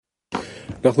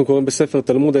אנחנו קוראים בספר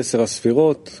תלמוד 10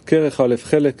 הספירות, כרך א'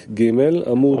 חלק ג'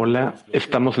 עמוד. Hola,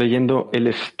 estamos leyendo el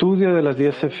estudio de las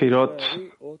 10 Sefirot,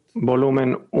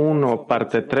 volumen 1,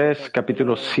 parte 3,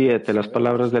 capítulo 7, las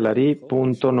palabras del Ari,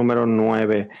 punto número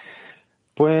 9.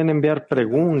 Pueden enviar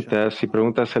preguntas y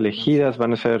preguntas elegidas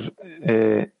van a ser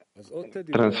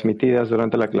transmitidas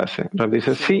durante la clase. Rab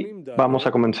dice, sí, vamos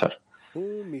a comenzar.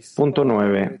 Punto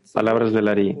 9, palabras del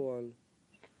Ari.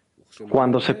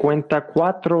 Cuando se cuenta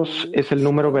 4 es el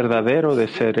número verdadero de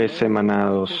seres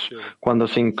emanados. Cuando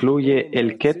se incluye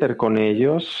el Keter con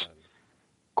ellos,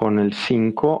 con el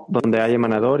 5, donde hay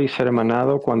emanador y ser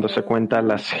emanado cuando se cuenta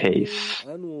las Heis.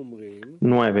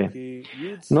 9.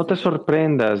 No te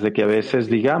sorprendas de que a veces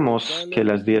digamos que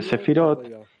las 10 Sefirot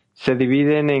se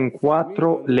dividen en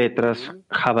 4 letras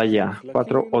Havaya,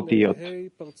 4 otiot,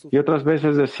 y otras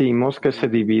veces decimos que se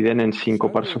dividen en 5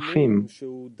 parsufim.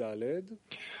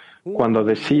 Cuando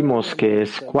decimos que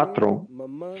es 4,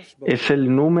 es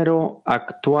el número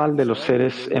actual de los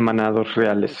seres emanados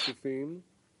reales.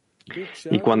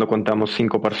 Y cuando contamos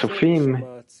 5 parsufim,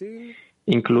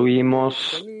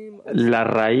 incluimos la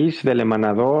raíz del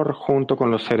emanador junto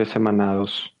con los seres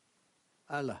emanados.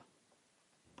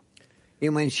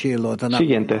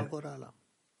 Siguiente.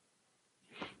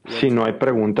 Si no hay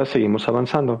preguntas, seguimos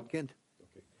avanzando.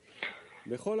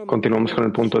 Continuamos con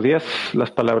el punto 10,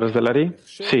 las palabras del Ari.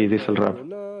 Sí, dice el Rab.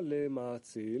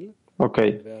 Ok.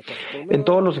 En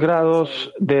todos los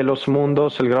grados de los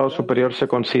mundos, el grado superior se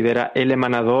considera el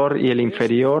emanador y el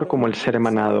inferior como el ser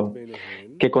emanado,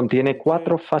 que contiene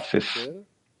 4 fases.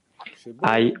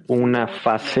 Hay una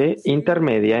fase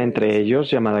intermedia entre ellos,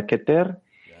 llamada Keter,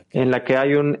 en la que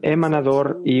hay un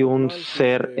emanador y un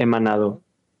ser emanado.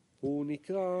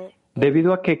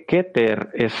 Debido a que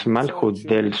Keter es Malhut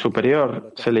del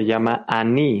superior, se le llama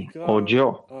Ani o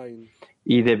yo.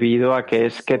 Y debido a que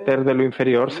es Keter de lo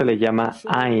inferior, se le llama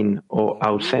Ain o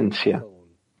ausencia.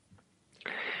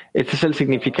 Este es el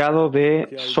significado de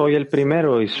soy el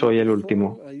primero y soy el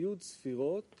último.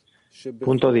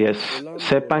 Punto 10.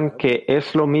 Sepan que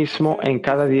es lo mismo en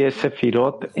cada 10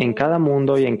 Sefirot, en cada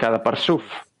mundo y en cada parsuf.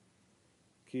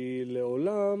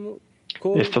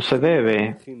 Esto se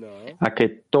debe a que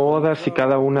todas y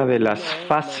cada una de las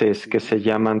fases que se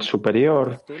llaman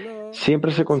superior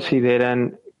siempre se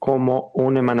consideran como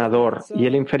un emanador y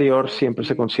el inferior siempre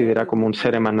se considera como un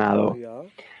ser emanado.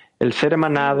 El ser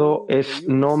emanado es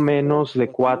no menos de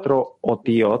 4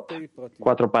 otiot,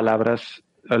 4 palabras,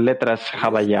 letras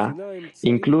Havaya,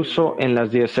 incluso en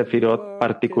las 10 Sefirot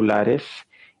particulares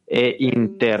e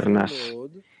internas.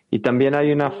 Y también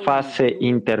hay una fase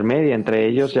intermedia entre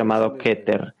ellos llamado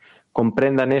Keter.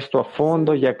 Comprendan esto a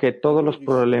fondo, ya que todos los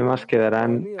problemas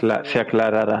se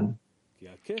aclararán.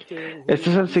 Este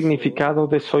es el significado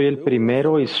de soy el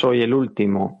primero y soy el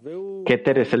último.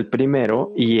 Keter es el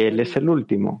primero y él es el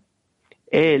último.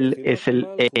 Él es el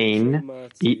Ein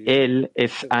y él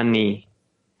es Ani.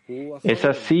 Es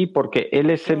así porque él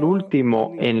es el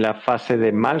último en la fase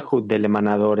de Malhut del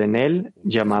emanador en él,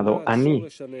 llamado Ani,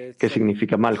 que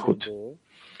significa Malhut.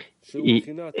 Y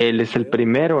él es el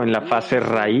primero en la fase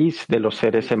raíz de los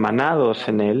seres emanados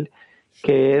en él,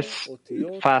 que es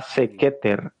fase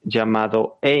Keter,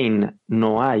 llamado Ein,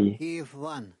 no hay,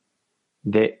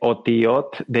 de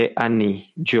Otiot de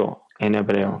Ani, yo, en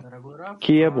hebreo.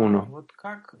 Kiev 1.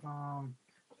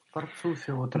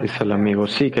 Dice el amigo,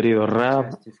 sí, querido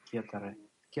Rab,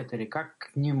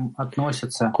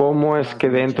 ¿cómo es que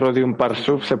dentro de un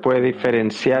parsuf se puede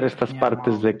diferenciar estas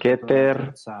partes de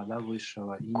Keter?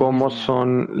 ¿Cómo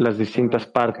son las distintas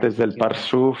partes del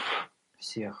parsuf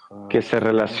que se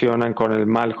relacionan con el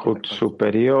Malhut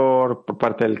superior por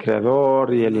parte del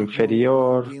Creador y el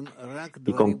inferior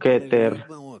y con Keter?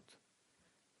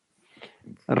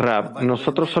 Rab,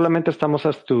 nosotros solamente estamos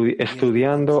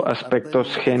estudiando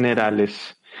aspectos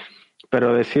generales, pero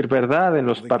a decir verdad, en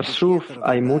los parsuf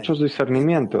hay muchos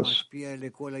discernimientos.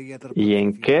 Y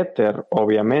en Keter,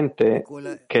 obviamente,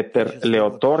 Keter le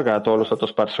otorga a todos los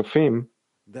otros parsufim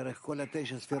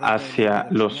hacia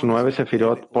los 9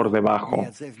 Sefirot por debajo.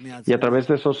 Y a través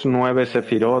de esos 9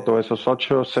 Sefirot o esos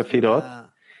 8 Sefirot,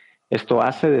 esto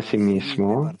hace de sí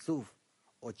mismo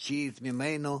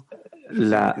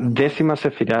la 10ª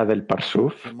sefirá del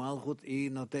parsuf,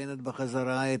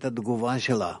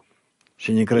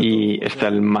 y está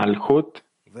el Malhut,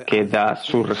 que da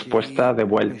su respuesta de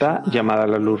vuelta, llamada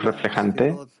la luz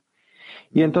reflejante,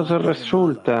 y entonces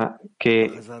resulta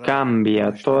que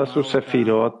cambia todas sus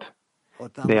sefirot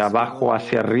de abajo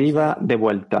hacia arriba de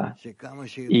vuelta,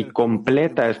 y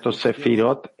completa estos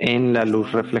sefirot en la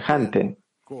luz reflejante.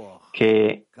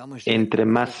 que entre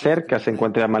más cerca se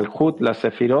encuentre a Malhut, las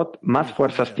Sefirot, más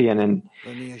fuerzas tienen.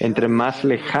 Entre más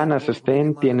lejanas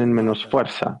estén, tienen menos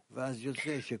fuerza,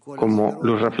 como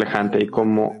luz reflejante. Y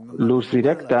como luz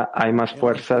directa, hay más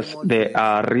fuerzas de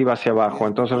arriba hacia abajo.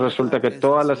 Entonces resulta que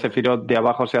todas las Sefirot de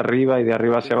abajo hacia arriba y de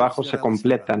arriba hacia abajo se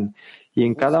completan. Y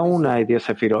en cada una hay 10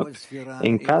 Sefirot.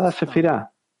 En cada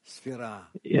Sefirá.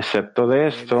 Y excepto de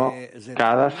esto,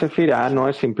 cada sefirá no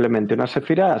es simplemente una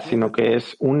sefirá, sino que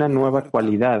es una nueva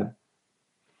cualidad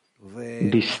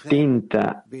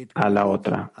distinta a la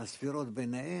otra.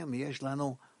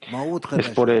 Es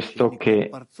por esto que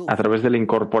a través de la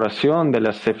incorporación de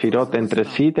las sefirot entre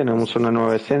sí tenemos una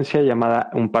nueva esencia llamada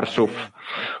un parsuf.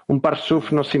 Un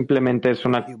parsuf no simplemente es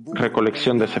una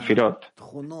recolección de sefirot,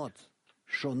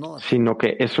 sino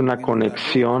que es una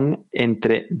conexión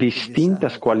entre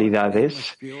distintas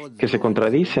cualidades que se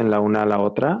contradicen la una a la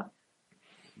otra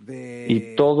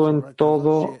y todo en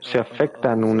todo se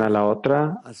afectan una a la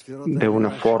otra de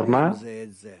una forma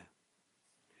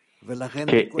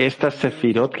que estas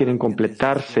sefirot quieren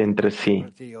completarse entre sí.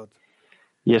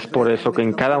 Y es por eso que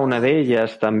en cada una de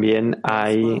ellas también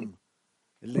hay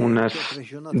unas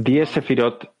 10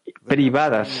 sefirot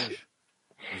privadas.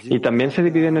 Y también se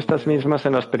dividen estas mismas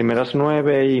en las primeras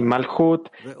 9 y Malhut,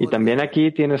 y también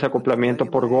aquí tienes acoplamiento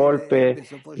por golpe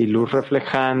y luz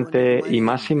reflejante y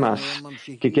más y más.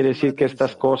 ¿Qué quiere decir? Que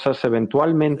estas cosas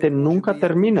eventualmente nunca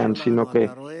terminan, sino que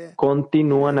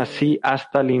continúan así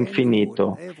hasta el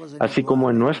infinito. Así como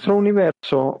en nuestro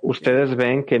universo, ustedes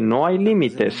ven que no hay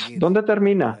límites. ¿Dónde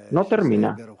termina? No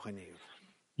termina.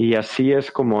 Y así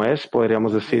es como es,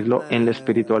 podríamos decirlo, en la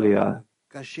espiritualidad.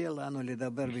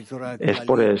 Es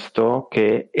por esto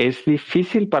que es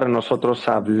difícil para nosotros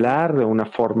hablar de una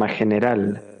forma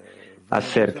general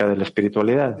acerca de la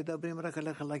espiritualidad.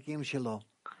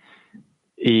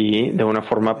 Y de una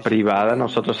forma privada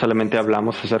nosotros solamente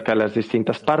hablamos acerca de las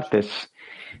distintas partes,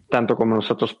 tanto como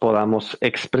nosotros podamos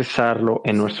expresarlo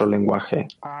en nuestro lenguaje.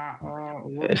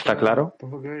 ¿Está claro?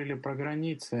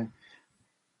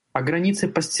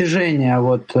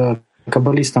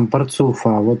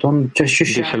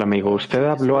 Dice el amigo, usted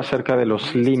habló acerca de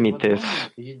los límites,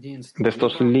 de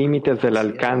estos límites del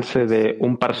alcance de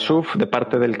un parsuf de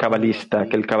parte del cabalista,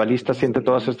 que el cabalista siente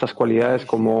todas estas cualidades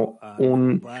como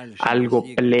algo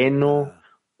pleno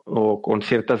o con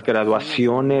ciertas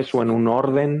graduaciones o en un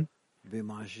orden.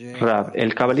 Rab,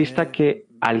 el cabalista que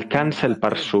alcanza el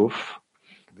parsuf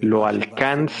lo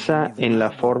alcanza en la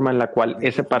forma en la cual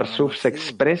ese parsuf se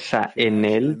expresa en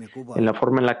él, en la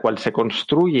forma en la cual se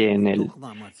construye en él,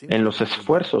 en los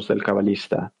esfuerzos del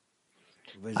cabalista,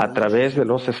 a través de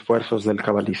los esfuerzos del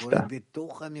cabalista.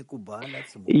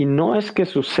 Y no es que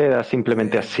suceda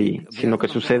simplemente así, sino que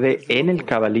sucede en el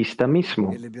cabalista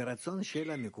mismo.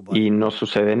 Y no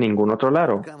sucede en ningún otro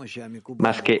lado,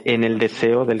 más que en el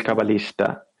deseo del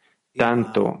cabalista,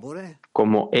 tanto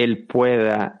como él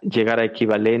pueda llegar a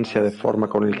equivalencia de forma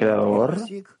con el Creador,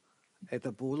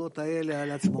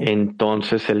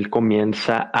 entonces él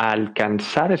comienza a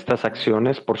alcanzar estas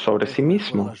acciones por sobre sí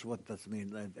mismo.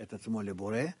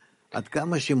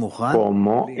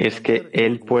 ¿Cómo es que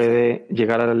él puede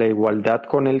llegar a la igualdad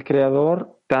con el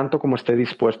Creador, tanto como esté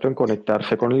dispuesto en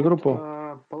conectarse con el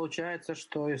grupo?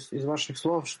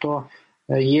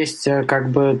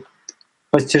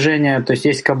 Dice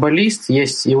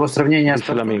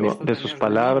el amigo, de sus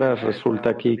palabras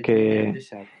resulta aquí que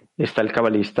está el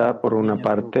cabalista por una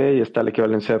parte y está la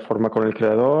equivalencia de forma con el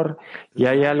Creador y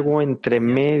hay algo entre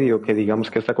medio que digamos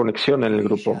que es la conexión en el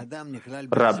grupo.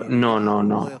 Rab,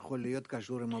 no.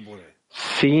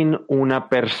 Sin una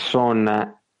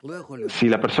persona, si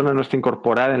la persona no está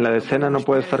incorporada en la decena, no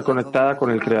puede estar conectada con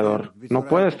el Creador. No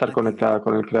puede estar conectada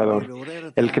con el Creador.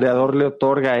 El Creador le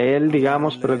otorga a él,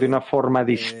 digamos, pero de una forma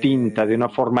distinta, de una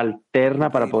forma alterna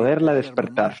para poderla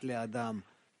despertar.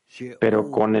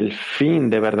 Pero con el fin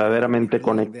de verdaderamente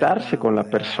conectarse con la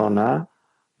persona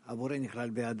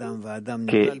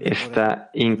que está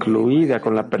incluida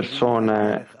con la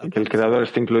persona, que el Creador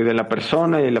está incluido en la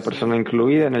persona y la persona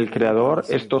incluida en el Creador,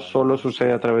 esto solo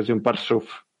sucede a través de un parsuf.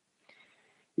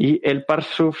 Y el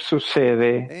parsuf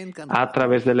sucede a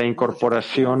través de la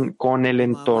incorporación con el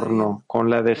entorno, con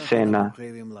la decena.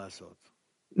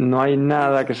 No hay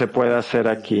nada que se pueda hacer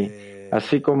aquí.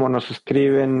 Así como nos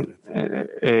escriben,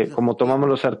 como tomamos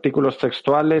los artículos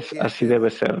textuales, así debe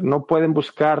ser. No pueden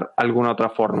buscar alguna otra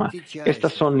forma.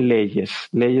 Estas son leyes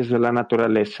de la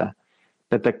naturaleza.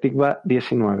 Detectiva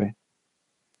 19.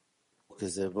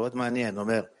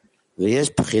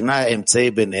 Dice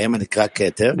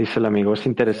el amigo, es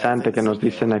interesante que nos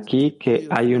dicen aquí que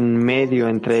hay un medio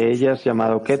entre ellas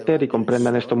llamado Keter y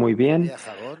comprendan esto muy bien,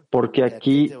 porque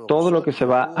aquí todo lo que se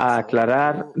va a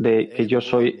aclarar de que yo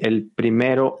soy el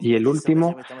primero y el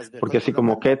último, porque así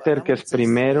como Keter, que es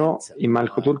primero, y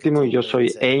Malhut último, y yo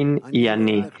soy Ein y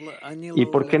Ani. ¿Y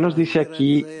por qué nos dice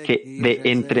aquí que de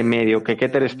entre medio, que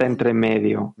Keter está entre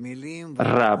medio?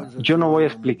 Rab, yo no voy a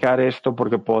explicar esto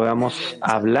porque podamos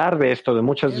hablar de esto de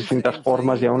muchas distintas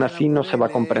formas y aún así no se va a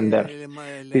comprender.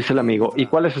 Dice el amigo, ¿y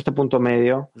cuál es este punto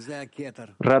medio?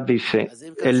 Rab dice,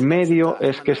 el medio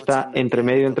es que está entre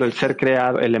medio entre el ser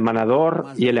creado, el emanador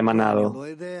y el emanado,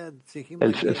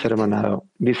 el ser emanado.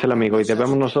 Dice el amigo, ¿y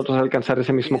debemos nosotros alcanzar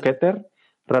ese mismo Keter?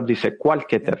 Rab dice, ¿cuál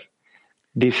Keter?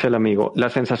 Dice el amigo, la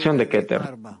sensación de Keter.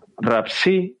 Rab,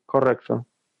 sí, correcto.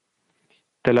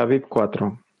 Tel Aviv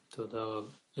 4.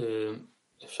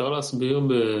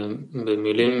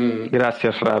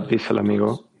 Gracias, Rab, dice el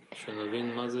amigo.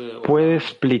 ¿Puede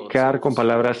explicar con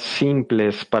palabras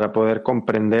simples para poder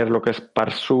comprender lo que es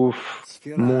Parsuf,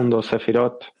 mundo,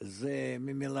 Sefirot?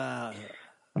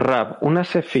 Rab, una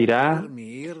Sefirá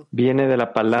viene de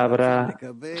la palabra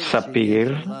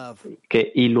sapir,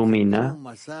 que ilumina.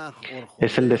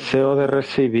 Es el deseo de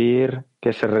recibir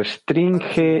que se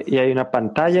restringe y hay una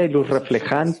pantalla y luz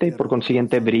reflejante y por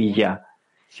consiguiente brilla.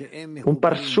 Un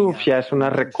parsuf ya es una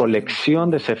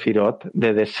recolección de sefirot,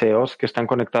 de deseos que están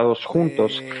conectados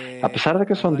juntos, a pesar de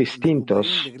que son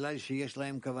distintos,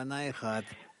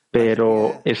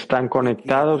 pero están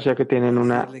conectados ya que tienen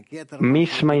una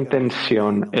misma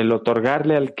intención, el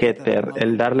otorgarle al Keter,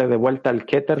 el darle de vuelta al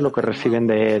Keter lo que reciben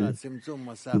de él,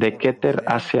 de Keter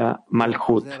hacia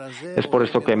Malhut. Es por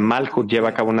esto que Malhut lleva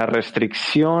a cabo una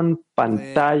restricción,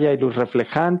 pantalla y luz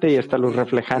reflejante, y esta luz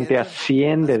reflejante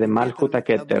asciende de Malhut a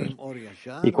Keter.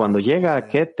 Y cuando llega a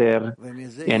Keter,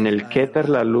 en el Keter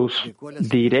la luz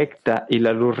directa y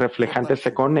la luz reflejante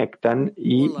se conectan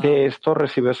y de esto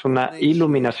recibes una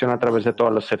iluminación a través de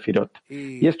todas las sefirot.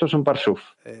 Y esto es un parsuf.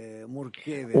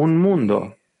 Un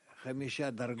mundo,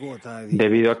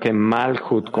 debido a que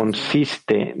Malhut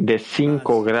consiste de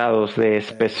 5 grados de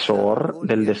espesor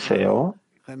del deseo,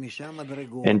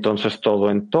 entonces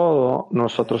todo en todo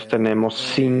nosotros tenemos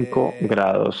 5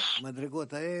 grados.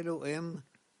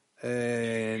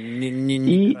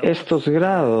 Y estos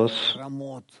grados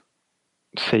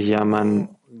se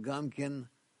llaman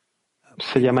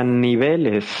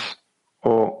niveles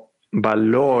o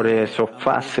valores o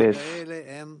fases.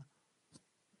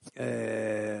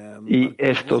 Y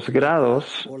estos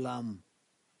grados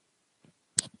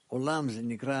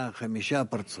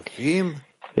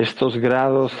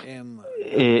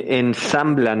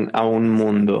ensamblan a un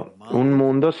mundo. Un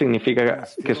mundo significa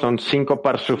que son 5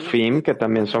 parsufim, que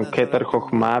también son Keter,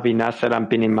 Chochmah, Binah,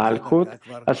 Serampin y Malhut,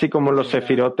 así como los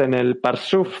sefirot en el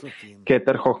parsuf,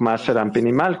 Keter, Chochmah, Serampin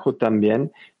y Malhut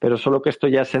también, pero solo que esto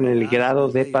ya es en el grado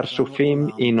de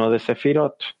parsufim y no de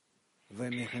sefirot.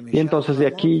 Y entonces de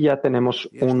aquí ya tenemos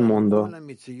un mundo.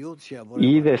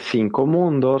 Y de 5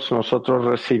 mundos nosotros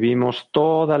recibimos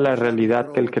toda la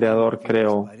realidad que el Creador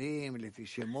creó.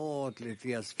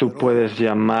 Tú puedes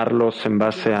llamarlos en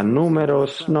base a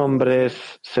números,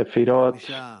 nombres, sefirot.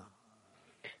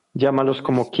 Llámalos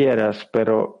como quieras,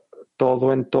 pero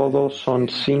todo en todo son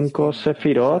 5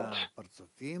 sefirot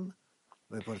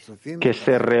que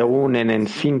se reúnen en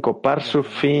 5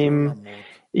 parsufim.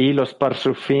 Y los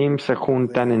parsufim se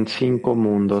juntan en 5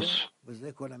 mundos.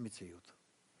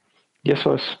 Y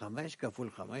eso es.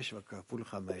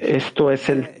 Esto es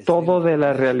el todo de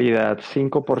la realidad.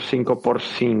 5 por 5 por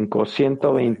 5.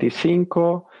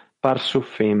 125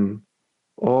 parsufim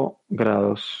o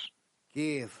grados.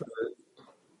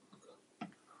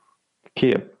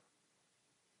 Kiev.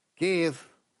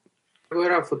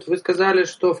 Раф, вот вы сказали,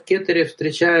 что в Кетере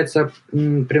встречается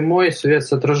прямой свет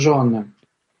с отраженным.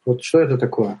 Вот что это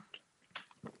такое?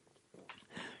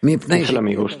 Dice el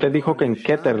amigo, usted dijo que en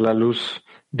Keter la luz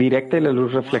directa y la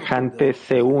luz reflejante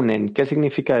se unen. ¿Qué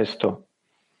significa esto?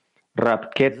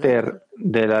 Rab Keter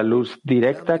de la luz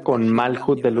directa con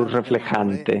Malhut de luz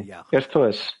reflejante. Esto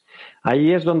es,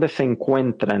 ahí es donde se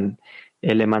encuentran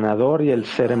el emanador y el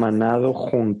ser emanado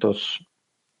juntos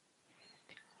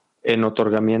en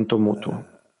otorgamiento mutuo.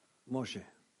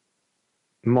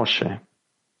 Moshe.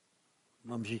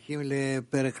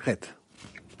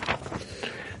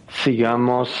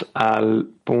 Sigamos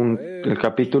al el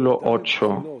capítulo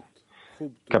 8.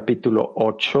 Capítulo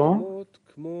 8.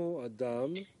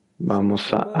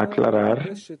 Vamos a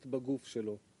aclarar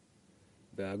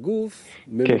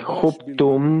que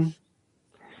Huptum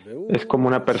es como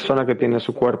una persona que tiene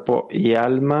su cuerpo y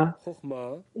alma,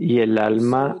 y el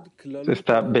alma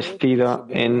está vestida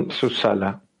en su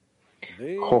sala.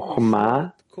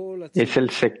 Chochmah Es el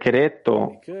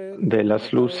secreto de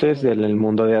las luces del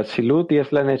mundo de Atzilut y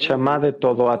es la Neshama de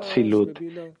todo Atzilut,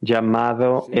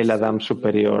 llamado el Adam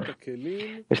superior.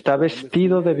 Está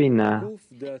vestido de Binah,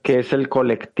 que es el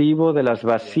colectivo de las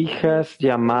vasijas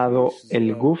llamado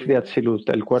el Guf de Atzilut,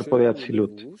 el cuerpo de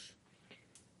Atzilut.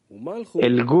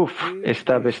 El Guf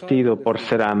está vestido por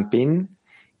Serampin,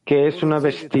 que es una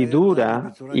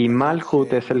vestidura, y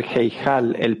Malhut es el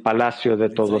Heijal, el palacio de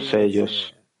todos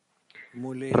ellos.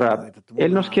 Rab,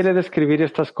 él nos quiere describir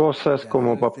estas cosas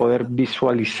como para poder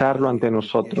visualizarlo ante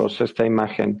nosotros, esta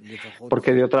imagen,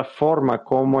 porque de otra forma,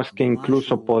 ¿cómo es que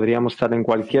incluso podríamos estar en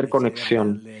cualquier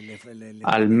conexión?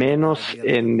 Al menos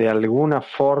de alguna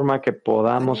forma que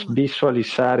podamos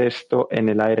visualizar esto en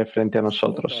el aire frente a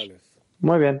nosotros.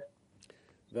 Muy bien.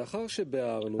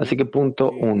 Así que punto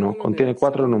 1, contiene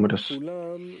 4 números.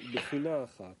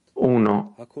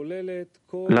 1.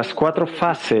 Las 4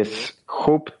 fases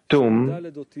Hub-Tum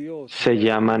se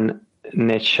llaman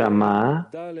Neshama,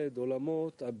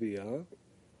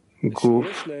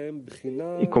 Guf,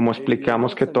 y como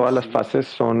explicamos que todas las fases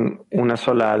son una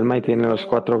sola alma y tienen los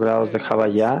 4 grados de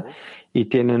Havaya y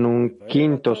tienen un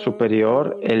quinto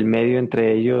superior, el medio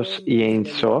entre ellos y Ein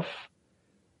Sof.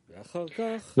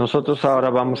 Nosotros ahora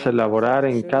vamos a elaborar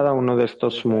en cada uno de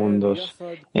estos mundos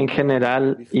en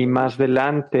general y más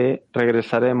adelante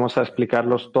regresaremos a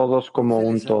explicarlos todos como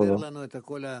un todo.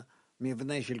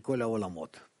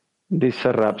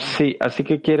 Dice Rab, sí, así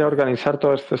que quiere organizar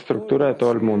toda esta estructura de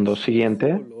todo el mundo.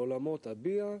 Siguiente.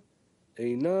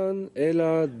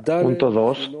 Punto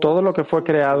 2. Todo lo que fue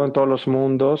creado en todos los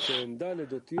mundos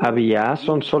había,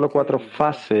 son solo 4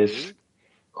 fases.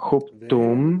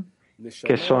 Huptum,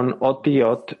 que son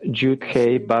Otiot, Yud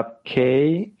Hei, Bab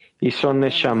Hei, y son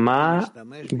Neshama,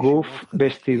 Guf,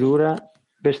 vestidura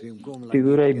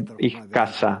y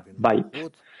casa, Bait.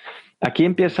 Aquí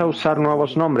empieza a usar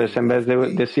nuevos nombres, en vez de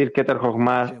decir Keter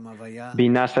Chochmah,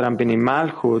 Binah Serampin y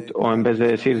Malhut, o en vez de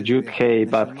decir Yud Hei,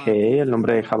 Bab Hei, el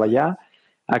nombre de Havaya.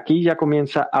 Aquí ya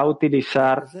comienza a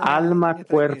utilizar alma,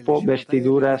 cuerpo,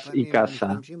 vestiduras y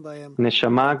casa.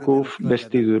 Neshama, Guf,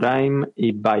 vestiduraim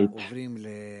y Bait.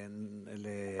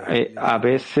 A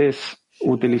veces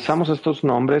utilizamos estos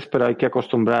nombres, pero hay que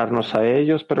acostumbrarnos a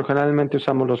ellos, pero generalmente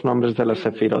usamos los nombres de la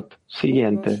Sefirot.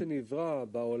 Siguiente.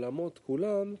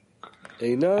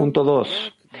 Punto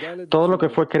 2. Todo lo que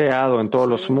fue creado en todos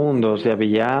los mundos de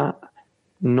Abiyá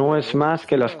no es más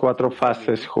que las 4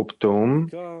 fases Huptum,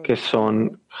 que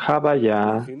son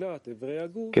Havaya,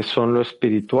 que son lo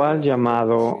espiritual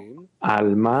llamado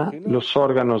alma, los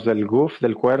órganos del Guf,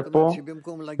 del cuerpo,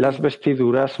 las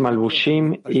vestiduras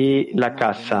Malbushim y la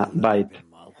casa, Bait.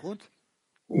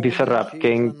 Dice Rab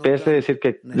que en vez de decir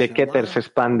que de Keter se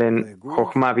expanden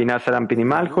Chochmah, Binah, Serampin y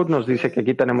Malhut, nos dice que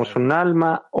aquí tenemos un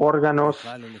alma, órganos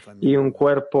y un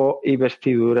cuerpo y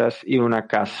vestiduras y una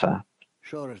casa.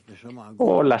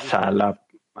 O la sala,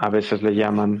 a veces le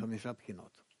llaman.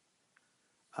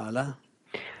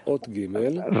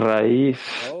 Raíz,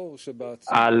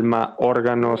 alma,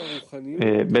 órganos,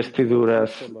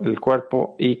 vestiduras, el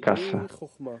cuerpo y casa.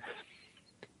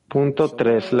 Punto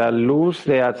 3. La luz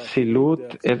de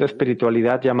Atzilut es de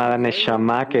espiritualidad llamada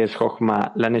Neshama, que es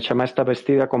Chochmah. La Neshama está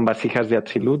vestida con vasijas de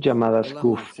Atzilut llamadas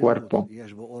Guf, cuerpo.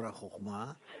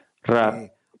 Ra,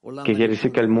 que quiere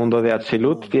decir que el mundo de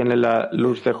Atzilut tiene la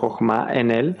luz de Chochmah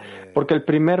en él, porque el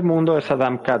primer mundo es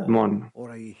Adam Kadmon.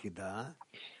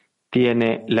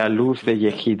 Tiene la luz de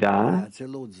Yehidah,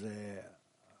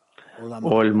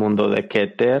 o el mundo de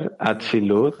Keter,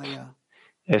 Atzilut.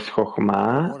 Es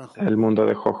Chochmah, el mundo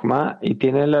de Chochmah, y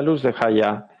tiene la luz de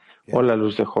Haya, o la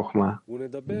luz de Chochmah.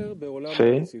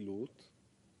 ¿Sí?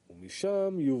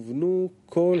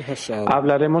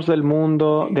 Hablaremos del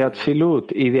mundo de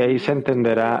Atzilut, y de ahí se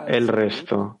entenderá el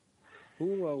resto.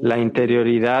 La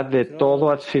interioridad de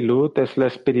todo Atzilut es la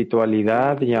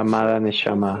espiritualidad llamada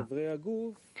Neshama.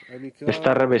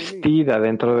 Está revestida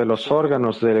dentro de los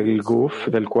órganos del Guf,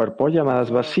 del cuerpo,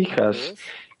 llamadas vasijas,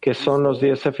 que son los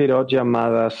 10 Sefirot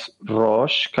llamadas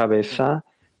Rosh, cabeza,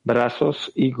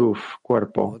 brazos y Guf,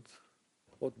 cuerpo.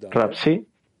 Rapsi,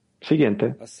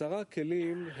 siguiente.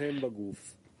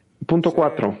 Punto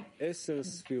 4.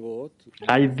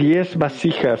 Hay 10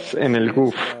 vasijas en el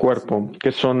Guf, cuerpo,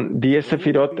 que son 10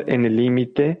 Sefirot en el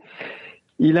límite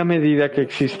y la medida que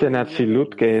existe en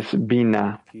Atzilut, que es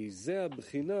Binah.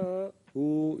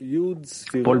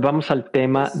 Volvamos al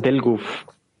tema del Guf.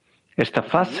 Esta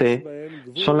fase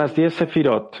son las 10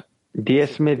 Sefirot,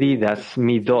 10 medidas,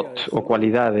 midot o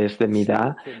cualidades de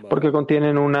midá, porque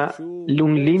contienen un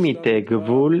límite,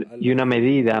 gvul, y una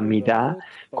medida, midá,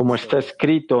 como está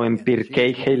escrito en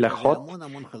Pirkei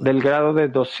Heilachot, del grado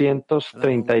de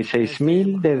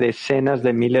 236.000 de decenas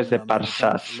de miles de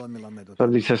parsás.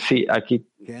 Entonces dice, sí, aquí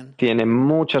tiene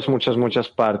muchas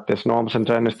partes. No vamos a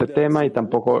entrar en este tema y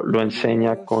tampoco lo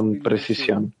enseña con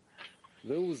precisión.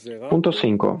 Punto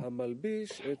 5.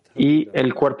 Y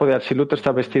el cuerpo de Atzilut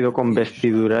está vestido con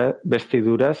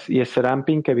vestiduras y es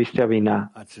Rampin que viste a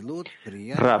Binah.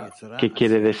 Rab, que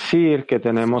quiere decir que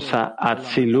tenemos a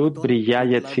Atzilut, Brillá,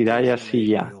 Yetzirá y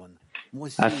Asiyá.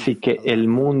 Así que el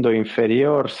mundo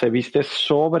inferior se viste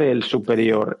sobre el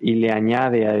superior y le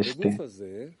añade a este.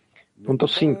 Punto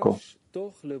 5.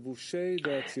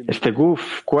 Este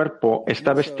guf, cuerpo,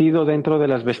 está vestido dentro de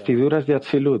las vestiduras de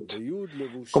Atzilut.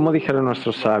 Como dijeron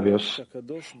nuestros sabios,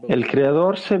 el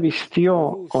Creador se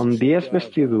vistió con 10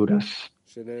 vestiduras.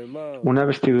 Una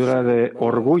vestidura de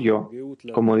orgullo,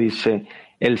 como dice,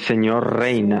 el Señor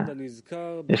reina.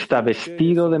 Está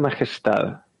vestido de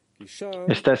majestad.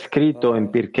 Está escrito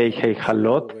en Pirkei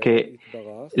Heichalot que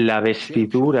la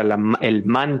vestidura, el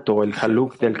manto, el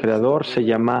haluk del Creador se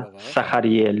llama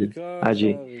Sahariel.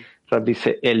 Allí.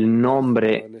 Dice, el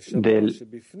nombre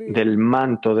del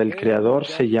manto del Creador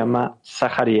se llama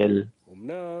Sahariel.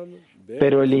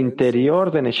 Pero el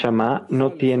interior de Neshama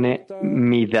no tiene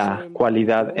midá,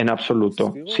 cualidad en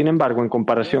absoluto. Sin embargo, en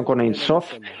comparación con Ein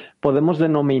Sof, podemos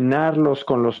denominarlos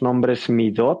con los nombres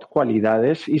midot,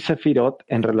 cualidades, y Sefirot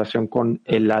en relación con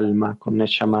el alma, con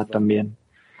Neshama también.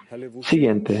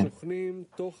 Siguiente.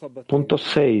 Punto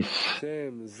 6.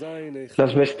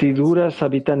 Las vestiduras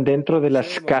habitan dentro de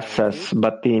las casas,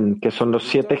 Batim, que son los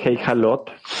 7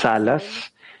 Heijalot,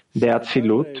 salas, de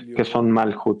Atzilut, que son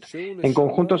Malhut. En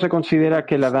conjunto se considera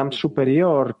que el Adam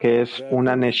superior, que es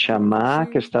una Neshama,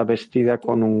 que está vestida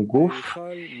con un Guf,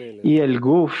 y el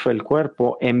Guf, el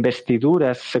cuerpo, en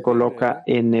vestiduras se coloca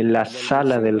en la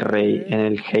sala del rey, en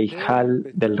el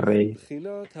Heijal del rey.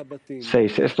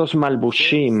 6. Estos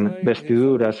Malbushim,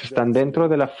 vestiduras, están dentro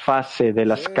de la fase de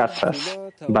las casas,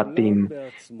 Batim,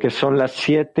 que son las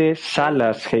 7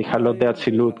 salas Heijalot de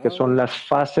Atzilut, que son las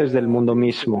fases del mundo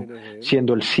mismo,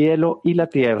 siendo el cielo y la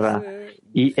tierra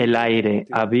y el aire,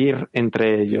 Avir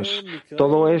entre ellos.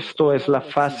 Todo esto es la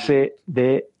fase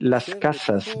de las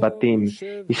casas, Batim,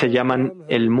 y se llaman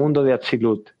el mundo de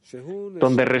Atzilut,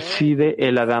 donde reside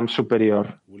el Adam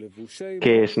superior,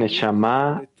 que es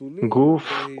Neshama, Guf,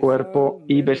 cuerpo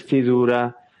y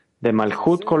vestidura de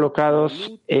Malhut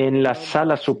colocados en la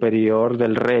sala superior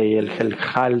del rey, el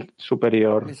Heljal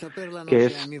superior, que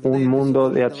es un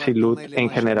mundo de Atzilut en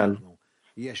general.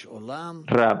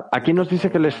 Rab, aquí nos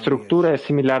dice que la estructura es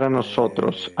similar a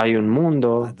nosotros. Hay un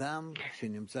mundo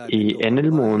y en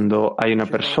el mundo hay una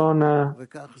persona,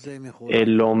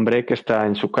 el hombre que está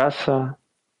en su casa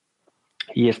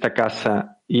y esta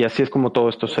casa, y así es como todo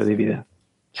esto se divide.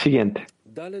 Siguiente.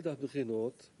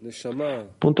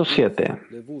 Punto 7.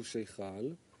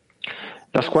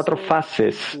 Las 4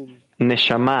 fases,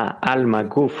 Neshama, alma,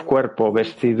 Guf, cuerpo,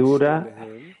 vestidura,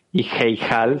 y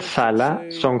Heijal, sala,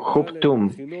 son Huptum.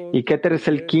 Y Keter es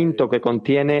el quinto que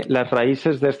contiene las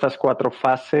raíces de estas 4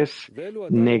 fases,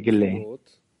 Negle.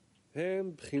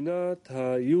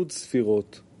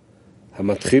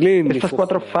 Estas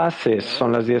 4 fases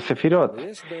son las 10 Sefirot,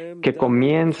 que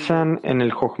comienzan en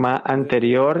el Jochma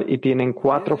anterior y tienen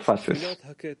 4 fases.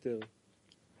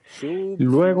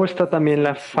 Luego está también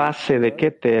la fase de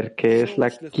Keter, que es la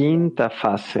quinta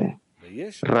fase,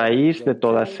 raíz de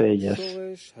todas ellas,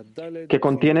 que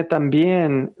contiene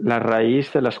también la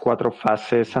raíz de las 4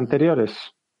 fases anteriores.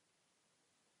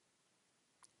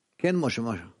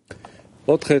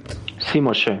 Sí,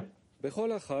 Moshe.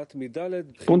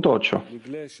 Punto 8.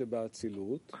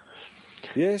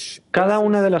 Cada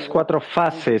una de las 4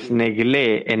 fases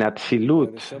Negle en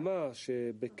Atzilut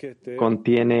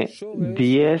contiene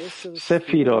 10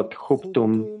 Sefirot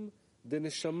Huptum.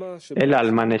 El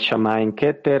alma Neshama en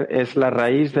Keter es la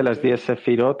raíz de las 10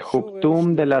 Sefirot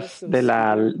Huptum del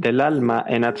alma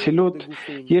en Atzilut,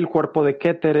 y el cuerpo de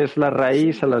Keter es la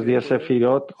raíz a las 10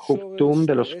 Sefirot Huptum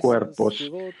de los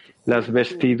cuerpos. Las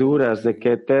vestiduras de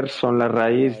Keter son la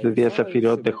raíz de 10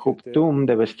 Sefirot de Huptum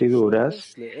de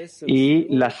vestiduras, y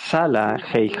la sala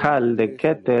Heijal de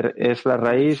Keter es la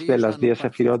raíz de las 10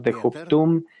 Sefirot de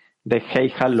Huptum de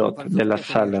Heijalot, de las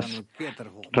salas.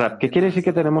 Rab, ¿qué quiere decir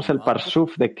que tenemos el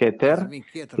Parsuf de Keter?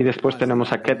 Y después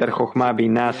tenemos a Keter, Jochma,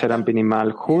 Binah, Serampin y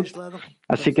Malhut.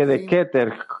 Así que de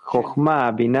Keter,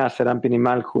 Jochma, Binah, Serampin y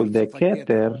Malhut de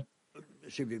Keter,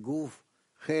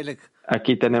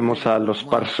 aquí tenemos a los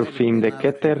Parsufim de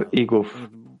Keter y Guf.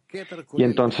 y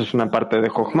entonces una parte de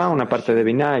Jochma, una parte de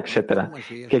Binah, etc.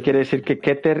 ¿Qué quiere decir? Que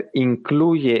Keter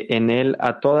incluye en él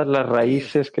a todas las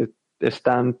raíces que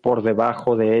están por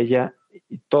debajo de ella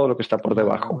y todo lo que está por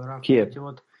debajo. Kiev.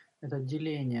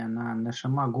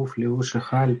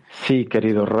 Sí,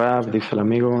 querido Rab, dice el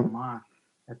amigo,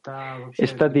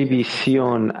 esta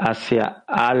división hacia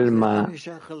alma,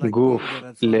 guf,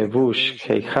 levush,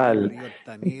 heijal,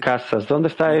 casas, ¿dónde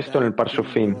está esto en el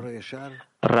Parsufim?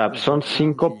 Rab, son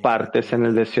 5 partes en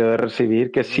el deseo de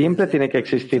recibir, que siempre tiene que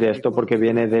existir esto porque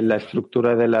viene de la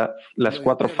estructura de las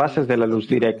 4 fases de la luz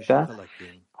directa,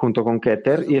 junto con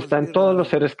Keter, y está en todos los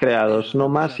seres creados, no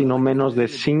más y no menos de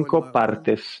 5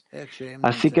 partes.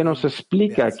 Así que nos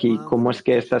explica aquí cómo es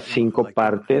que estas 5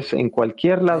 partes, en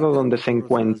cualquier lado donde se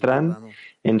encuentran,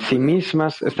 en sí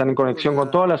mismas están en conexión con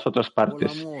todas las otras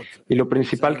partes. Y lo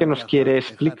principal que nos quiere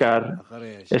explicar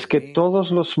es que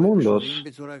todos los mundos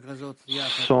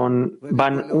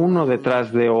van uno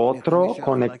detrás de otro,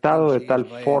 conectados de tal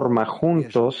forma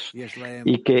juntos,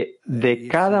 y que de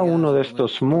cada uno de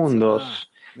estos mundos,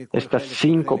 estas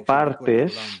 5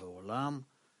 partes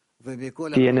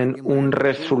tienen un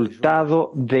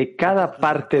resultado de cada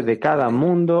parte de cada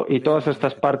mundo, y todas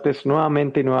estas partes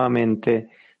nuevamente y nuevamente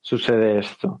sucede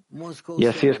esto. Y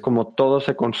así es como todo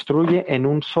se construye en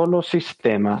un solo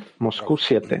sistema. Moscú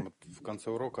 7. В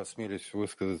конце урока осмелюсь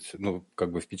высказать,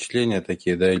 впечатления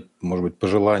такие, да, или, может быть,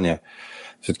 пожелания.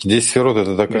 Все-таки 10 сферот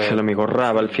это такая... Dice el amigo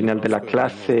Rab, al final de la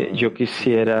clase yo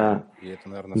quisiera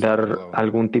dar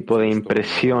algún tipo de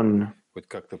impresión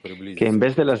que en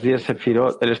vez de las 10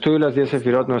 Sefirot, el estudio de las 10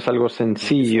 Sefirot no es algo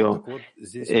sencillo,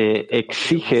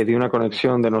 exige de una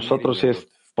conexión de nosotros y es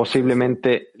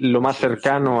posiblemente lo más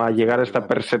cercano a llegar a esta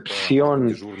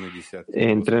percepción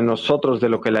entre nosotros de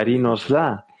lo que el Ari nos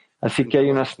da. Así que hay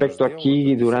un aspecto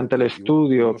aquí durante el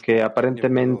estudio que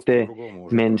aparentemente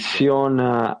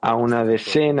menciona a una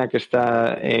decena que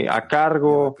está a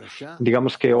cargo.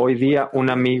 Digamos que hoy día un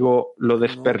amigo lo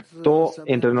despertó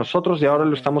entre nosotros y ahora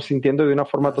lo estamos sintiendo de una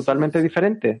forma totalmente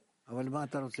diferente.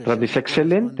 Rab dice,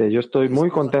 excelente, yo estoy muy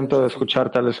contento de escuchar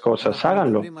tales cosas,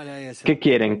 háganlo. ¿Qué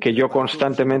quieren? ¿Que yo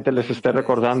constantemente les esté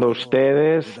recordando a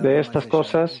ustedes de estas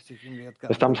cosas?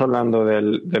 Estamos hablando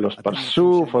de los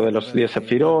Parsuf o de los 10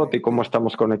 Sefirot y cómo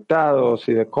estamos conectados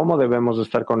y de cómo debemos de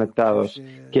estar conectados.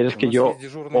 ¿Quieres que yo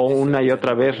una y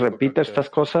otra vez repita estas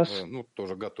cosas?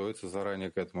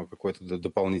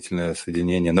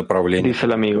 Dice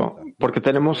el amigo, porque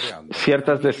tenemos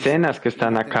ciertas decenas que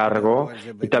están a cargo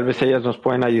y tal vez ellas nos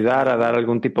pueden ayudar a dar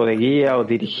algún tipo de guía o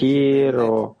dirigir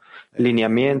o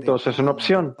lineamientos. Es una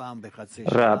opción.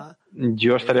 Rab,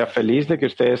 yo estaría feliz de que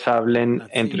ustedes hablen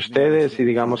entre ustedes y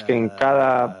digamos que en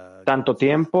cada tanto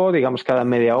tiempo, digamos cada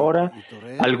media hora,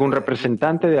 algún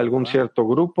representante de algún cierto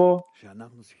grupo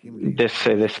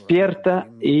se despierta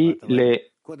y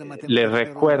le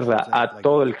recuerda a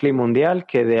todo el clima mundial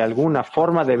que de alguna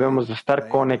forma debemos de estar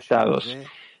conectados.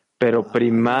 Pero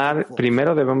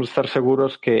primero debemos estar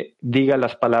seguros que diga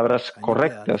las palabras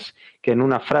correctas, que en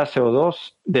una frase o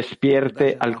dos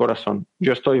despierte al corazón.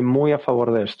 Yo estoy muy a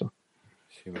favor de esto.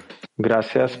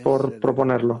 Gracias por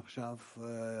proponerlo.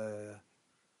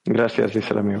 Gracias,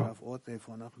 dice el amigo.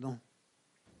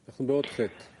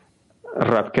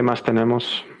 Rab, ¿qué más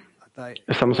tenemos?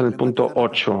 Estamos en el punto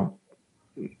 8,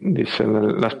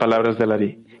 dicen las palabras del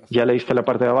Ari. ¿Ya leíste la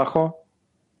parte de abajo?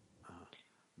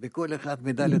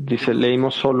 Dice,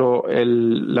 leímos solo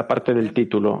la parte del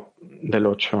título del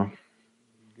 8.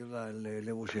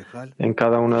 En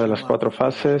cada una de las 4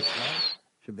 fases,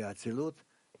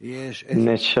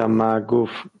 Neshama,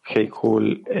 Guf,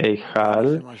 Heikul,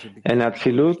 Eijal. En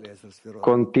Atzilut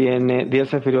contiene 10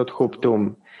 Sefirot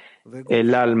Huptum.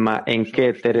 El alma en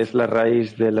Keter es la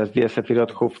raíz de las 10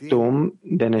 Sefirot Huptum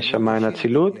de Neshama en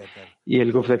Atzilut. Y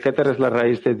el Guf de Keter es la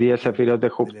raíz de 10 Sefirot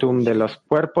de Huptum de los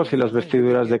cuerpos, y las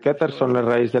vestiduras de Keter son la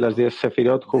raíz de las 10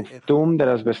 Sefirot Huptum de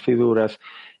las vestiduras.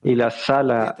 Y la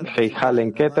sala Heijal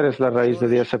en Keter es la raíz de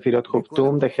 10 Sefirot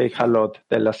Huptum de Heijalot,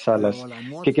 de las salas.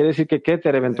 ¿Qué quiere decir? Que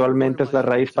Keter eventualmente es la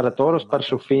raíz para todos los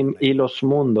Parsufim y los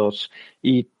mundos,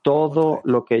 y todo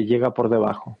lo que llega por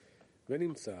debajo.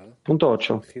 Punto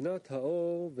 8.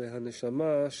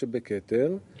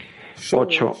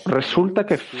 8. Resulta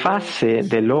que fase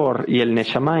del Or y el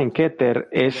Neshama en Keter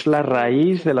es la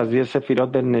raíz de las 10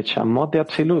 Sefirot del Neshamot de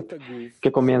Atzilut,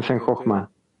 que comienza en Jochma.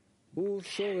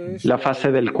 La fase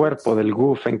del cuerpo, del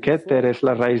Guf en Keter, es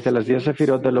la raíz de las 10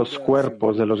 Sefirot de los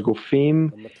cuerpos, de los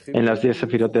Gufim, en las 10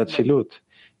 Sefirot de Atzilut,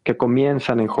 que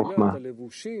comienzan en Jochma.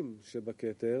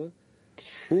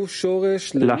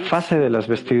 La fase de las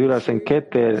vestiduras en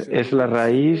Keter es la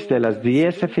raíz de las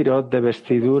 10 Sefirot de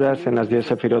vestiduras en las 10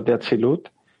 Sefirot de Atzilut,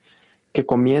 que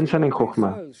comienzan en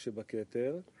Jochma.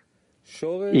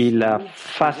 Y la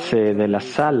fase de la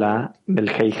sala del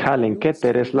Heijal en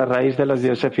Keter es la raíz de las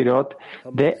 10 Sefirot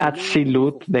de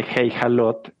Atzilut, de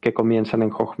Heijalot, que comienzan en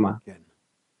Jochma.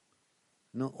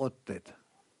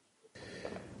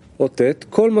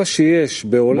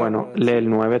 Bueno, lee el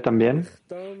 9 también.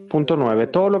 Punto 9.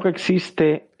 Todo lo que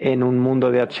existe en un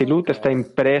mundo de Atzilut está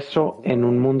impreso en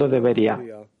un mundo de Beria.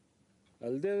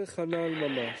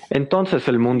 Entonces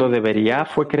el mundo de Beria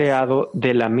fue creado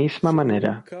de la misma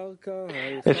manera.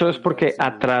 Eso es porque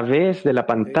a través de la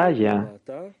pantalla,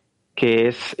 que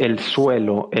es el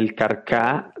suelo, el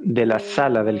carcá de la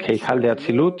sala del Heijal de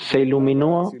Atzilut, se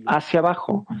iluminó hacia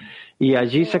abajo y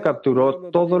allí se capturó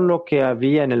todo lo que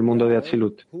había en el mundo de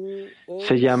Atzilut.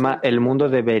 Se llama el mundo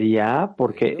de Beria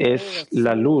porque es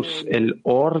la luz, el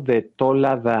or de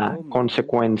Tolada,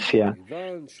 consecuencia,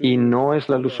 y no es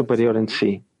la luz superior en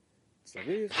sí.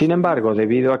 Sin embargo,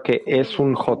 debido a que es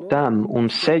un Jotam, un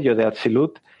sello de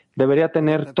Atzilut, debería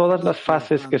tener todas las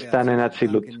fases que están en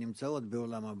Atzilut.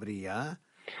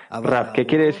 Rab, ¿qué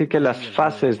quiere decir que las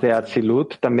fases de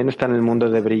Atzilut también están en el mundo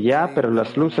de Briya, pero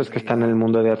las luces que están en el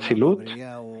mundo de Atzilut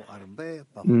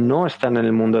no están en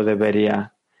el mundo de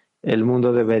Beria? El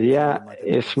mundo de Beria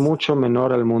es mucho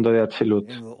menor al mundo de Atzilut.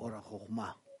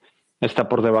 Está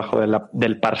por debajo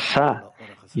del Parsá.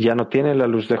 Ya no tiene la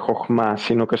luz de Jochma,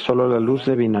 sino que solo la luz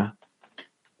de Binah.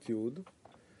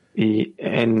 Y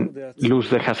en luz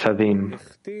de Hasadim.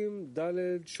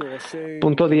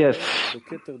 Punto 10.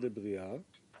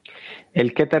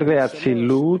 El Keter de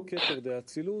Atzilut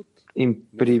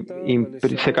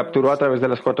se capturó a través de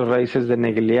las 4 raíces de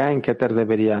Neglia en Keter de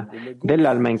Beria. Del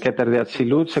alma en Keter de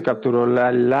Atzilut se capturó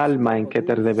el alma en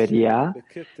Keter de Beria.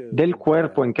 Del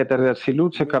cuerpo en Keter de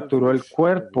Atzilut se capturó el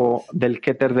cuerpo del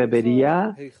Keter de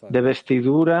Beria, de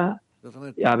vestidura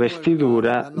a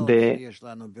vestidura, de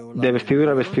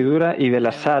vestidura a vestidura y de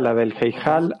la sala del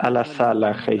Heijal a la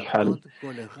sala Heijal.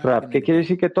 Rab, ¿qué quiere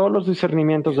decir? Que todos los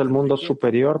discernimientos del mundo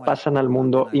superior pasan al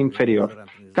mundo inferior,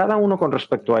 cada uno con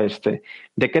respecto a este.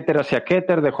 De Keter hacia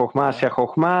Keter, de Jochma hacia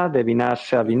Jochma, de Binah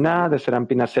hacia Binah, de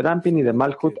Serampin a Serampin y de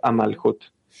Malchut a Malchut.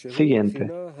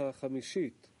 Siguiente.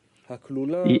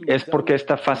 Y es porque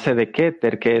esta fase de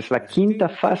Keter, que es la quinta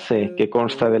fase que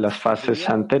consta de las fases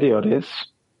anteriores,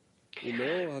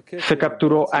 se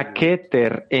capturó a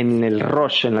Keter en el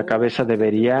Rosh, en la cabeza de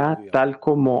Beria, tal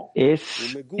como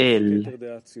es él.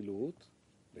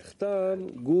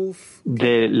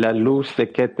 De la luz de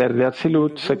Keter de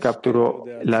Atzilut se capturó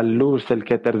la luz del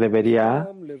Keter de Beria,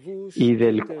 y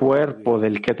del cuerpo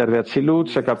del Keter de Atzilut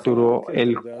se capturó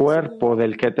el cuerpo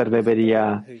del Keter de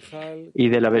Beria, y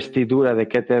de la vestidura de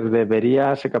Keter de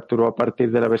Beria se capturó a partir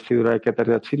de la vestidura de Keter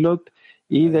de Atzilut,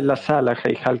 y de la sala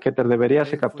Heijal Keter de Beria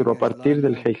se capturó a partir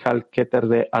del Heijal Keter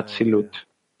de Atzilut.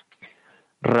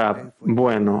 Rab,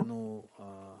 bueno,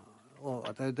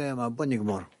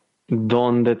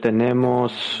 ¿dónde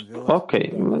tenemos? Ok,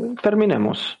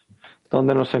 terminemos.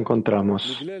 ¿Dónde nos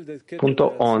encontramos?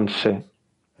 Punto 11.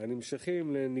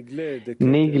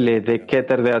 Nigle de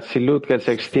Keter de Atzilut, que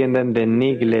se extienden de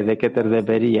Nigle de Keter de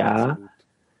Beria,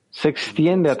 se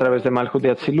extiende a través de Malchut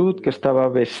de Atzilut, que estaba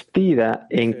vestida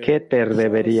en Keter de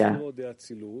Beria.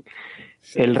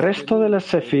 El resto de las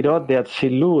Sefirot de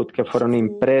Atzilut que fueron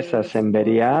impresas en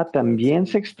Beria también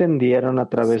se extendieron a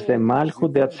través de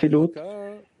Malchut de Atzilut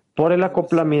por el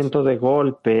acoplamiento de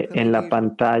golpe en la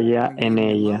pantalla en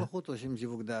ella.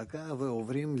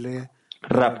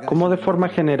 Rab, como de forma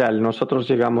general nosotros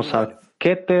llegamos a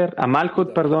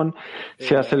Malchut,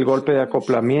 se hace el golpe de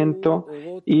acoplamiento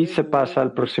y se pasa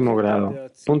al próximo grado.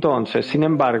 Punto 11. Sin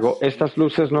embargo, estas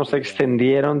luces no se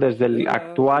extendieron desde el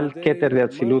actual Keter de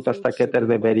Atzilut hasta Keter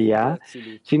de Beria,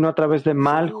 sino a través de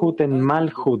Malchut en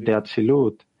Malchut de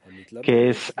Atzilut, que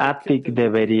es Atik de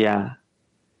Beria,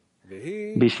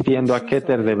 vistiendo a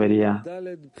Keter de Beria.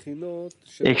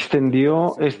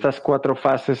 Extendió estas 4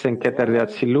 fases en Keter de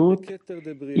Atzilut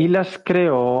y las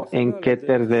creó en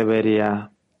Keter de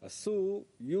Beria.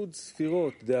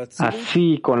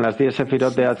 Así, con las 10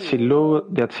 Sefirot de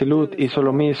Atzilut hizo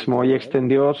lo mismo y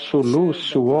extendió su luz,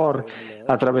 su or,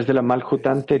 a través de la Malchut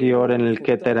anterior en el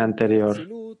Keter anterior.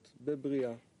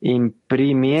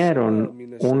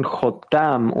 Imprimieron un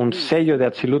Jotam, un sello de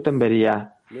Atzilut en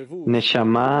Beria.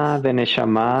 Neshama de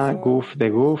Neshama, Guf de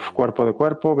Guf, cuerpo de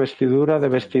cuerpo, vestidura de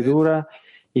vestidura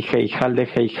y Heijal de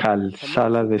Heijal,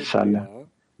 sala de sala.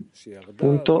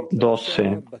 Punto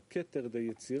 12.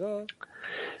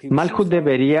 Malchut de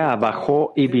Beria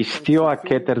bajó y vistió a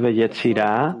Keter de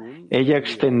Yetzirah. Ella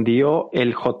extendió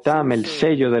el Jotam, el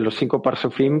sello de los 5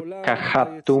 Parsufim,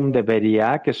 Kahaptum de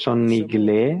Beria, que son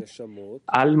Nigle,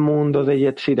 al mundo de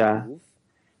Yetzirah.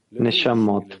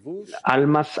 Neshamot,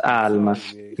 almas a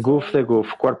almas, guf de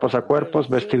guf, cuerpos a cuerpos,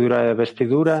 vestidura de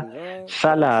vestidura,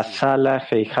 sala a sala,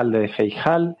 heijal de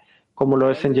heijal, como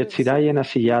lo es en Yetzirah y en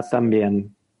Asiyah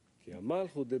también.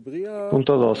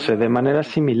 Punto 12. De manera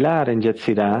similar en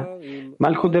Yetzirah,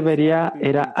 Malchut de Beria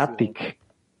era Atik,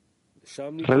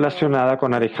 relacionada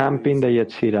con Arihampin de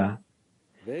Yetzirah.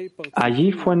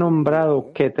 Allí fue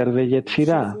nombrado Keter de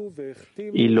Yetzirah,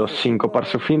 y los 5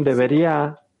 Parsufim de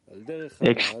Beria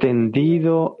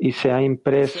extendido y se ha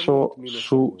impreso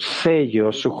su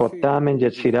sello, su jotam en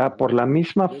Yetzirah por la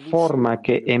misma forma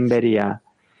que en Beria.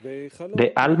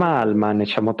 De alma a alma,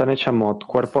 nechamot a nechamot,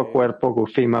 cuerpo a cuerpo,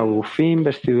 gufim a gufim,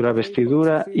 vestidura a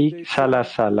vestidura y sala a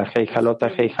sala, heijalot a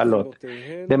heijalot.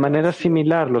 De manera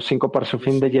similar, los 5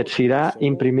 parsufim de Yetzirah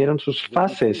imprimieron sus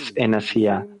fases en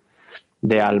Asiyah.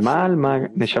 De alma a alma,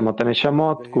 nechamot a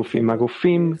nechamot, gufim a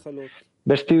gufim,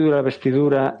 vestidura a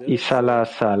vestidura y sala a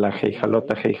sala,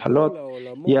 heijalot a heijalot,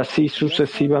 y así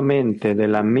sucesivamente, de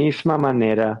la misma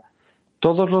manera,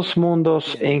 todos los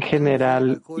mundos en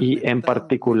general y en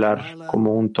particular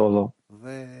como un todo.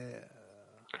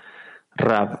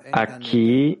 Rab,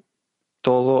 aquí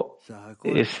todo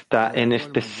está en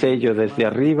este sello desde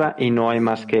arriba y no hay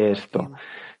más que esto.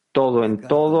 Todo en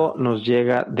todo nos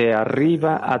llega de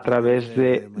arriba a través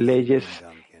de leyes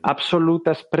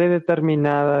absolutas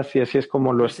predeterminadas y así es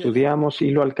como lo estudiamos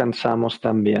y lo alcanzamos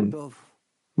también.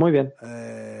 Muy bien.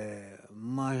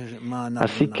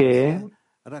 Así que,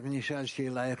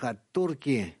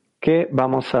 ¿qué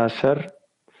vamos a hacer?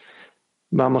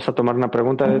 Vamos a tomar una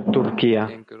pregunta de Turquía.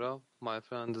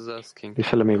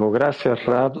 Dice el amigo, gracias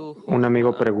Rab. Un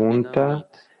amigo pregunta,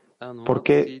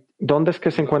 ¿dónde es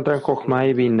que se encuentran Jochma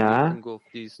y Binah?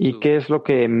 ¿Y qué es lo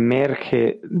que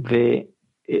emerge de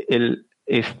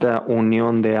esta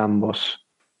unión de ambos?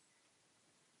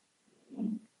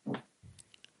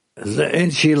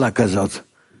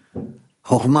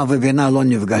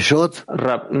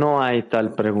 Rab, no hay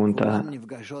tal pregunta.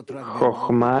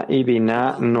 Jochma y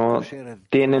Binah no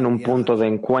tienen un punto de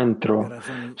encuentro.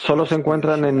 Solo se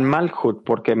encuentran en Malchut,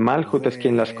 porque Malchut es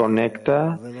quien las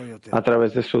conecta a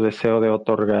través de su deseo de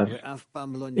otorgar.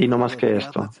 Y no más que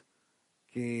esto.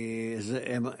 Y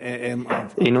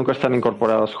nunca están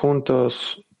incorporados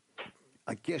juntos,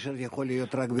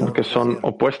 porque son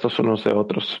opuestos unos de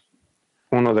otros.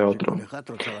 Uno de otro.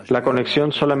 La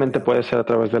conexión solamente puede ser a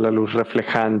través de la luz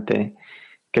reflejante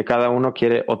que cada uno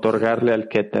quiere otorgarle al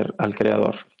Keter, al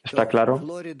Creador. ¿Está claro?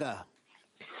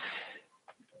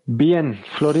 Bien,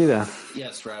 Florida.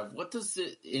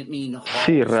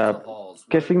 Sí, Rab.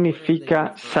 ¿Qué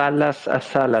significa salas a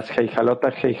salas, heijalot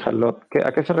a heijalot?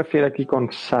 ¿A qué se refiere aquí con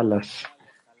salas?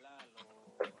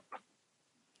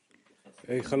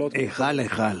 Heijal.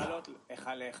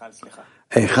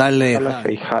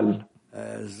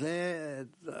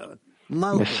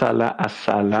 De sala a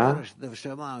sala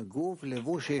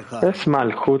es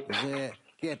Malchut,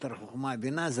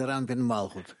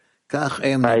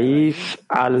 país,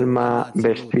 alma,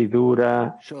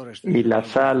 vestidura y la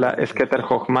sala es Keter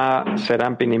Jochma,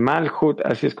 Serampin y Malchut,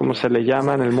 así es como se le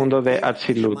llama en el mundo de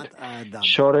Atzilut.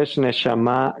 Shoresh,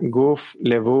 Neshama, Guf,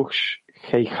 Levush,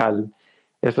 Heijal.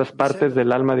 Estas partes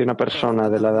del alma de una persona,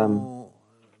 del Adam.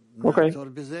 Ok.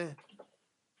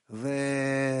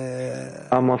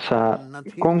 Vamos a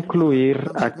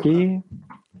concluir aquí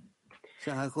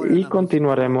y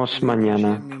continuaremos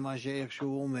mañana.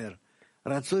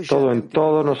 Todo en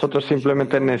todo, nosotros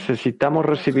simplemente necesitamos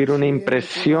recibir una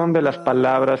impresión de las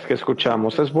palabras que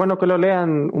escuchamos. Es bueno que lo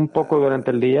lean un poco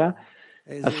durante el día,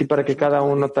 así para que cada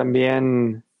uno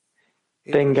también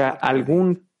tenga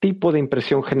algún tipo de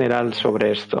impresión general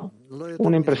sobre esto.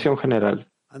 Una impresión general.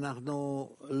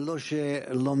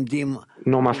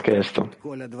 No más que esto.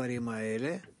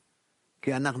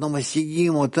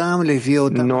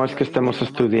 No es que estemos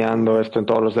estudiando esto en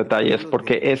todos los detalles,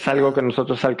 porque es algo que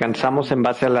nosotros alcanzamos en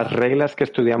base a las reglas que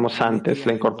estudiamos antes,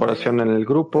 la incorporación en el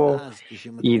grupo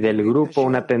y del grupo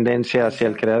una tendencia hacia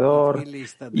el Creador.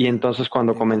 Y entonces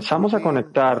cuando comenzamos a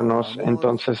conectarnos,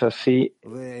 entonces así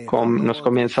nos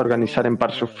comienza a organizar en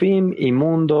Parsufim y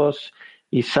mundos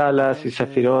y salas y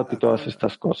Sefirot y todas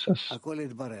estas cosas.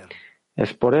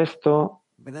 Es por esto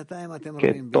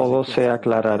que todo se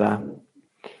aclarará.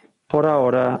 Por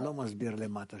ahora,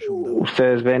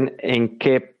 ustedes ven en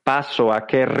qué paso, a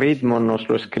qué ritmo nos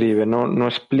lo escribe. No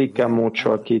explica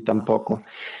mucho aquí tampoco.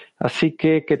 Así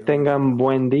que tengan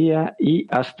buen día y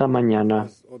hasta mañana.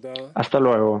 Hasta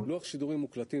luego.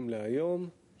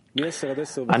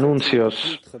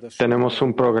 Anuncios. Tenemos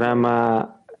un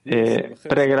programa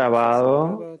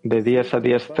pregrabado de 10 a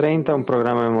 10:30, un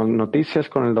programa de noticias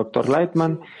con el Dr.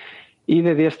 Lightman.